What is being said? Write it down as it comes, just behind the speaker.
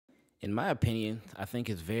In my opinion, I think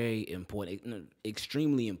it's very important,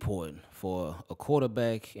 extremely important for a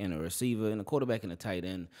quarterback and a receiver and a quarterback and a tight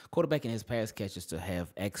end, quarterback and his pass catchers to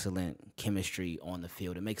have excellent chemistry on the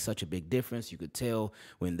field. It makes such a big difference. You could tell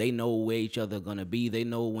when they know where each other are going to be. They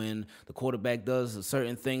know when the quarterback does a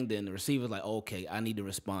certain thing, then the receiver's like, okay, I need to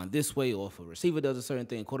respond this way. Or if a receiver does a certain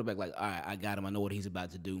thing, quarterback like, all right, I got him. I know what he's about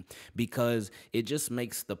to do, because it just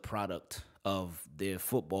makes the product of their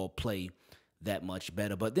football play that much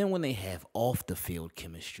better. But then when they have off the field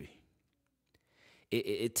chemistry,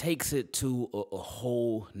 it takes it to a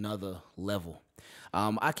whole nother level.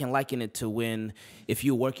 I can liken it to when, if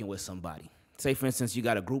you're working with somebody, say for instance, you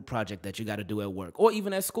got a group project that you got to do at work or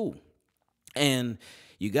even at school, and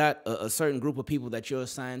you got a certain group of people that you're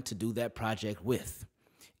assigned to do that project with.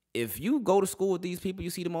 If you go to school with these people, you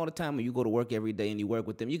see them all the time, and you go to work every day and you work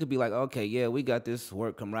with them, you could be like, okay, yeah, we got this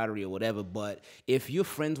work camaraderie or whatever. But if you're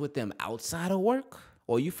friends with them outside of work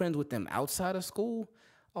or you're friends with them outside of school,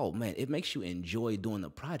 oh man, it makes you enjoy doing the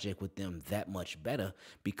project with them that much better,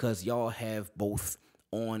 because y'all have both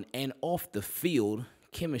on and off the field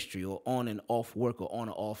chemistry, or on and off work, or on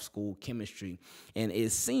and off school chemistry. And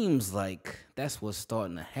it seems like that's what's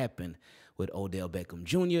starting to happen with Odell Beckham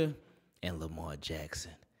Jr. and Lamar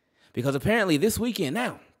Jackson. Because apparently this weekend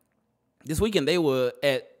they were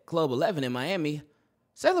at Club 11 in Miami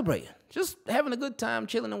celebrating, just having a good time,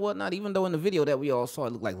 chilling and whatnot, even though in the video that we all saw,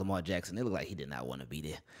 it looked like Lamar Jackson. It looked like he did not want to be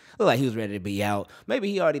there. It looked like he was ready to be out. Maybe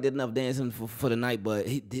he already did enough dancing for the night, but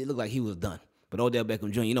it looked like he was done. But Odell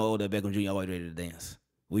Beckham Jr., Odell Beckham Jr. always ready to dance.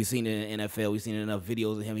 We've seen it in the NFL. We've seen enough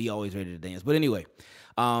videos of him. He always ready to dance. But anyway,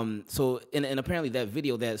 so apparently that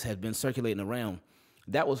video that has been circulating around,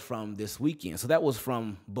 that was from this weekend. So that was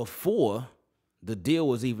from before the deal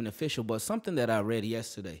was even official. But something that I read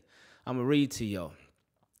yesterday, I'm going to read to y'all.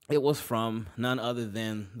 It was from none other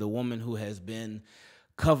than the woman who has been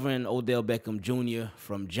covering Odell Beckham Jr.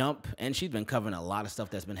 from Jump. And she's been covering a lot of stuff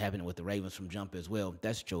that's been happening with the Ravens from Jump as well.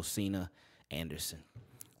 That's Josina Anderson.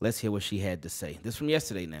 Let's hear what she had to say. This is from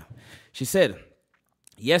yesterday now. She said,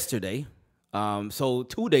 yesterday, so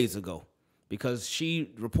 2 days ago, because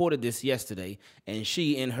she reported this yesterday, and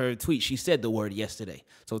she, in her tweet, she said the word yesterday.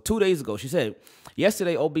 So 2 days ago, she said,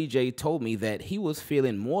 yesterday OBJ told me that he was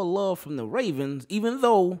feeling more love from the Ravens, even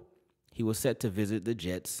though he was set to visit the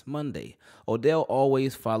Jets Monday. Odell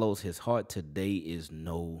always follows his heart. Today is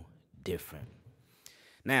no different.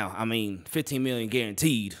 Now, I mean, $15 million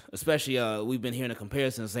guaranteed, especially we've been hearing a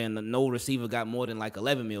comparison saying that no receiver got more than like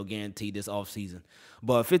 $11 million guaranteed this offseason.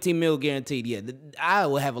 But $15 million guaranteed, yeah, I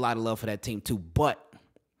will have a lot of love for that team too. But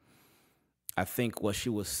I think what she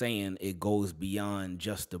was saying, it goes beyond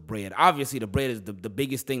just the bread. Obviously, the bread is the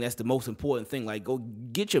biggest thing. That's the most important thing. Like, go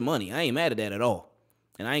get your money. I ain't mad at that at all.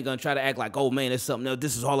 And I ain't going to try to act like, oh, man, it's something else.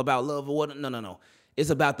 This is all about love or what. No.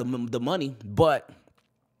 It's about the money. But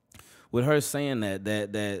with her saying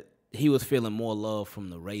that he was feeling more love from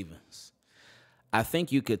the Ravens, I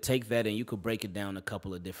think you could take that and you could break it down a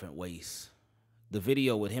couple of different ways. The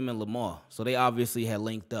video with him and Lamar, so they obviously had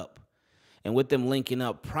linked up. And with them linking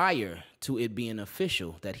up prior to it being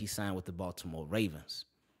official that he signed with the Baltimore Ravens,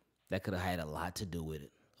 that could have had a lot to do with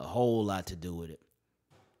it, a whole lot to do with it.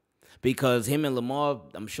 Because him and Lamar,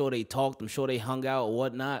 I'm sure they talked, I'm sure they hung out or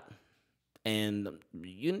whatnot, and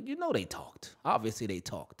you know they talked. Obviously they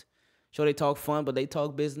talked. Sure, they talk fun, but they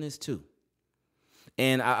talk business too.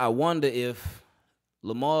 And I wonder if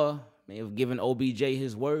Lamar may have given OBJ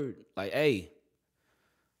his word, like, hey,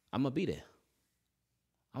 I'm going to be there.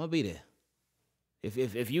 I'm going to be there.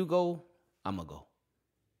 If you go, I'm going to go.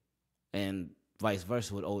 And vice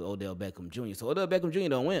versa with Odell Beckham Jr. So Odell Beckham Jr.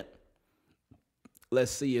 done went.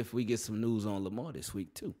 Let's see if we get some news on Lamar this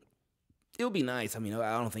week too. It'll be nice. I mean,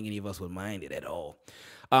 I don't think any of us would mind it at all.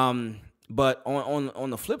 But on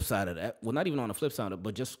the flip side of that, well, not even on the flip side of it,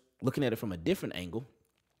 but just looking at it from a different angle,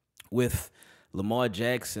 with Lamar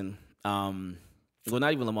Jackson, well,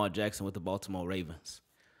 not even Lamar Jackson, with the Baltimore Ravens,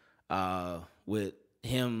 with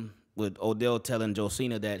Odell telling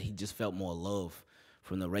Josina that he just felt more love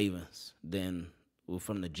from the Ravens than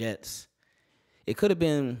from the Jets. It could have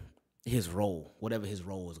been his role, whatever his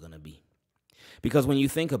role was going to be. Because when you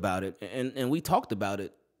think about it, and we talked about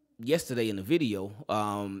it yesterday in the video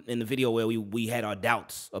where we had our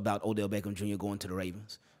doubts about Odell Beckham Jr. going to the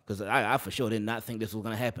Ravens, because I for sure did not think this was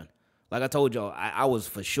going to happen. Like I told y'all, I was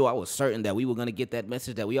certain that we were going to get that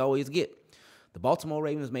message that we always get. The Baltimore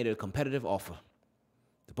Ravens made it a competitive offer.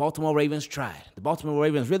 The Baltimore Ravens tried. The Baltimore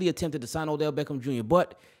Ravens really attempted to sign Odell Beckham Jr.,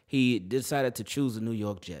 but he decided to choose the New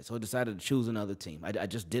York Jets, or decided to choose another team. I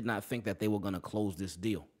just did not think that they were going to close this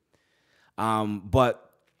deal.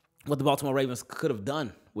 But what the Baltimore Ravens could have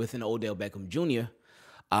done with an Odell Beckham Jr.,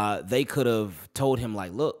 They could have told him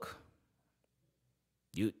like, look,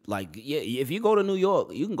 if you go to New York,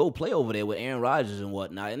 you can go play over there with Aaron Rodgers and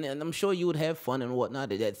whatnot, and I'm sure you would have fun and whatnot.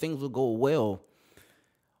 That things would go well.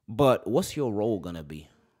 But what's your role gonna be?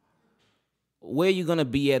 Where you gonna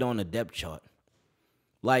be at on the depth chart?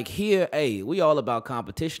 Like here, hey, we all about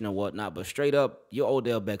competition and whatnot, but straight up, you're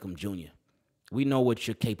Odell Beckham Jr. We know what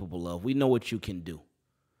you're capable of. We know what you can do.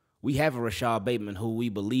 We have a Rashad Bateman who we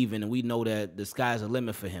believe in, and we know that the sky's the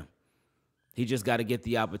limit for him. He just got to get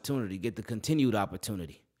the opportunity, get the continued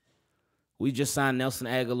opportunity. We just signed Nelson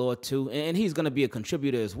Aguilar too, and he's going to be a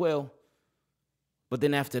contributor as well. But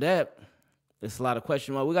then after that, there's a lot of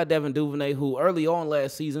question marks. We got Devin Duvernay, who early on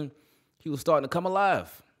last season, he was starting to come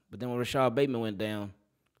alive. But then when Rashad Bateman went down,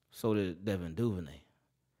 so did Devin Duvernay.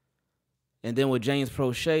 And then with James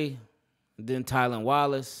Prochet, and then Tylan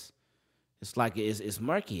Wallace, it's like it's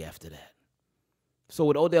murky after that. So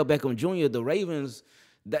with Odell Beckham Jr., the Ravens,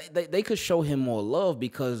 they could show him more love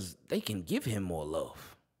because they can give him more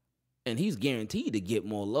love. And he's guaranteed to get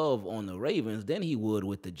more love on the Ravens than he would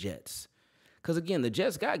with the Jets. Because, again, the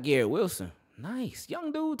Jets got Garrett Wilson. Nice.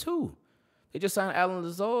 Young dude, too. They just signed Alan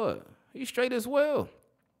Lazard. He's straight as well.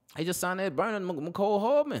 They just signed Ed Burnham, McCole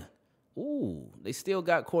Hardman. Ooh, they still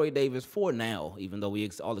got Corey Davis for now, even though we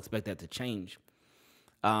all expect that to change.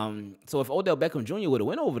 So if Odell Beckham Jr. would have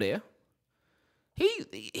went over there,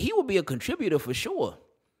 he would be a contributor for sure.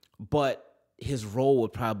 But his role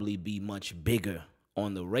would probably be much bigger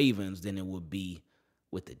on the Ravens than it would be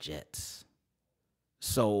with the Jets.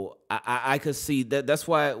 So I could see that. That's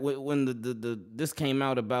why when this came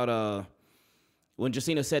out about when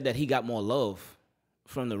Jacina said that he got more love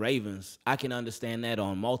from the Ravens, I can understand that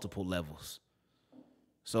on multiple levels.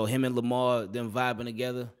 So him and Lamar, them vibing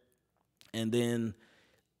together, and then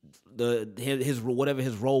his whatever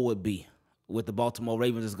his role would be with the Baltimore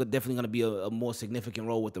Ravens is definitely going to be a more significant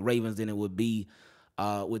role with the Ravens than it would be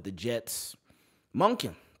with the Jets.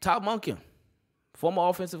 Todd Monken, former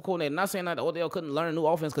offensive coordinator. Not saying that Odell couldn't learn a new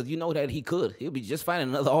offense because you know that he could. He'll be just finding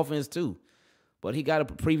another offense too. But he got a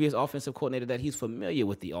previous offensive coordinator that he's familiar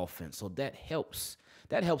with the offense, so that helps.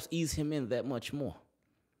 That helps ease him in that much more.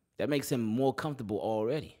 That makes him more comfortable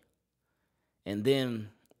already. And then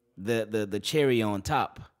the cherry on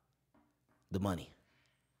top, the money.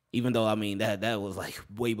 Even though, I mean, that was like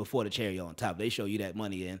way before the cherry on top. They show you that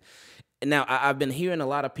money. And now I've been hearing a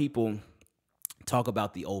lot of people talk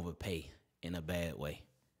about the overpay in a bad way.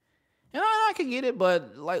 And I can get it,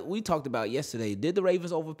 but like we talked about yesterday, did the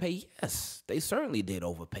Ravens overpay? Yes, they certainly did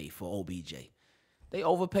overpay for OBJ. They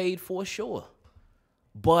overpaid for sure.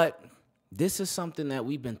 But this is something that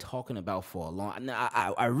we've been talking about for a long time. Now,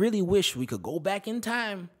 I really wish we could go back in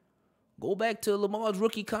time, go back to Lamar's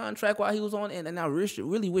rookie contract while he was on, and I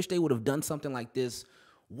really wish they would have done something like this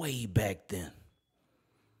way back then.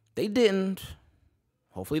 They didn't.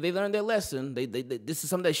 Hopefully they learned their lesson. This is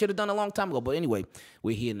something they should have done a long time ago. But anyway,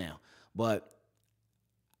 we're here now. But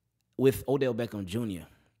with Odell Beckham Jr.,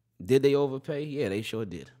 did they overpay? Yeah, they sure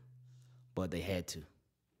did. But they had to.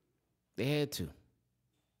 They had to.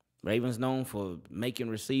 Ravens known for making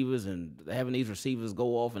receivers and having these receivers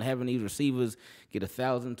go off and having these receivers get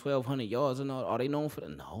 1,000, 1,200 yards and all. Are they known for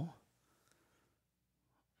that? No.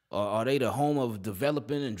 Are they the home of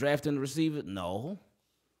developing and drafting the receiver? No.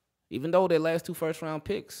 Even though their last 2 first-round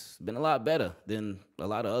picks been a lot better than a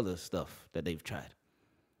lot of other stuff that they've tried.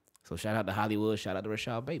 So shout out to Hollywood, shout out to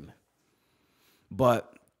Rashad Bateman.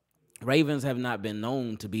 But Ravens have not been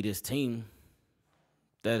known to be this team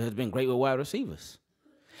that has been great with wide receivers.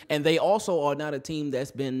 And they also are not a team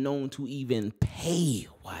that's been known to even pay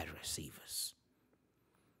wide receivers.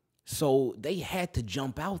 So they had to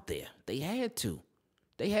jump out there. They had to.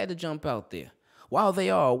 They had to jump out there. While they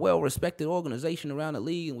are a well-respected organization around the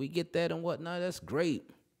league, and we get that and whatnot, that's great.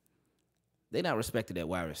 They're not respected at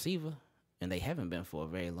wide receiver, and they haven't been for a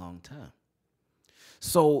very long time.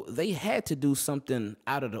 So they had to do something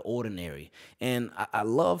out of the ordinary. And I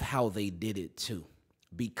love how they did it, too,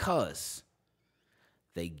 because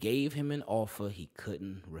they gave him an offer he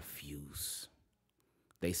couldn't refuse.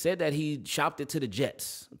 They said that he shopped it to the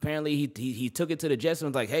Jets. Apparently, he took it to the Jets and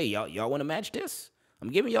was like, hey, y'all want to match this? I'm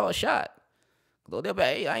giving y'all a shot.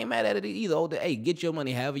 Hey, I ain't mad at it either. Hey, get your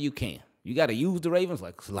money however you can. You got to use the Ravens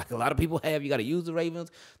like a lot of people have. You got to use the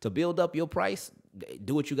Ravens to build up your price.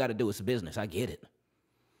 Do what you got to do. It's a business. I get it.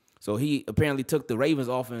 So he apparently took the Ravens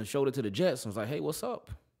off and showed it to the Jets and was like, hey, what's up?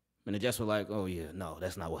 And the Jets were like, oh, yeah, no,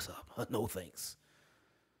 that's not what's up. No thanks.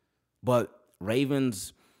 But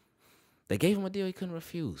Ravens, they gave him a deal he couldn't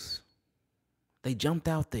refuse. They jumped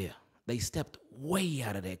out there. They stepped way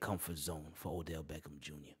out of their comfort zone for Odell Beckham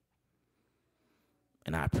Jr.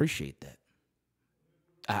 And I appreciate that.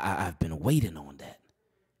 I've been waiting on that,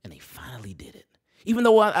 and they finally did it. Even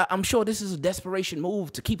though I'm sure this is a desperation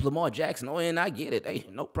move to keep Lamar Jackson. Oh, and I get it. Hey,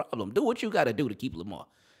 no problem. Do what you got to do to keep Lamar.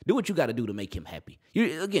 Do what you got to do to make him happy. You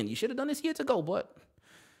should have done this years ago, but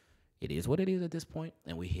it is what it is at this point,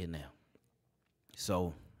 and we're here now.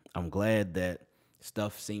 So I'm glad that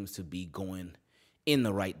stuff seems to be going in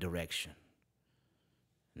the right direction.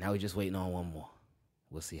 Now we're just waiting on one more.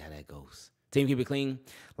 We'll see how that goes. Team keep it clean.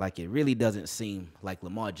 Like it really doesn't seem like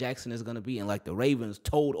Lamar Jackson is going to be, and like the Ravens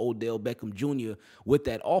told Odell Beckham Jr. with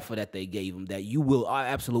that offer that they gave him that you will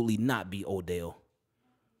absolutely not be Odell.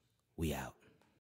 We out.